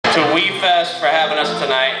to WeFest for having us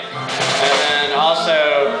tonight. And then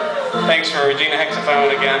also, thanks for Regina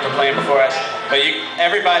Hexaphone again for playing before us. But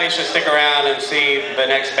everybody should stick around and see the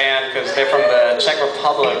next band because they're from the Czech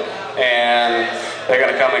Republic and they're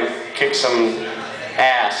going to come and kick some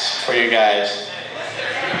ass for you guys.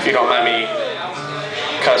 If you don't mind me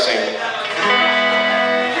cussing.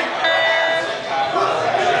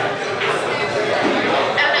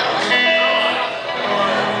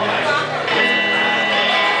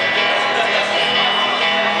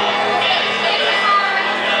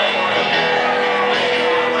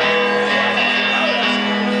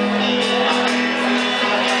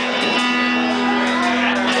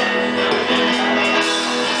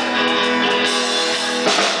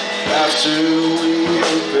 After we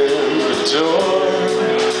opened the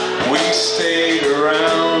door, we stayed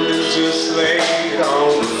around and just laid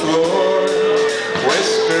on the floor,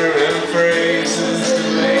 whispering phrases to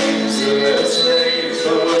laziness days,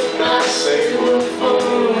 but would not say what for.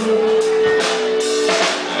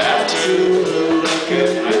 After the look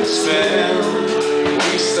had been spent,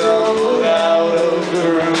 we stumbled out of the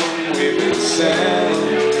room we've been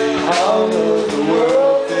sent, all of the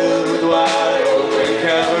world filled with wide open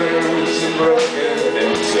caverns and broken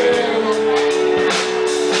intent.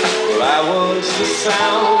 Well, I was the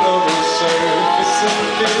sound of a surface of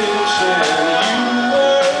vision. You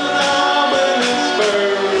were an ominous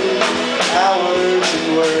bird. Hours and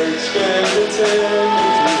words spent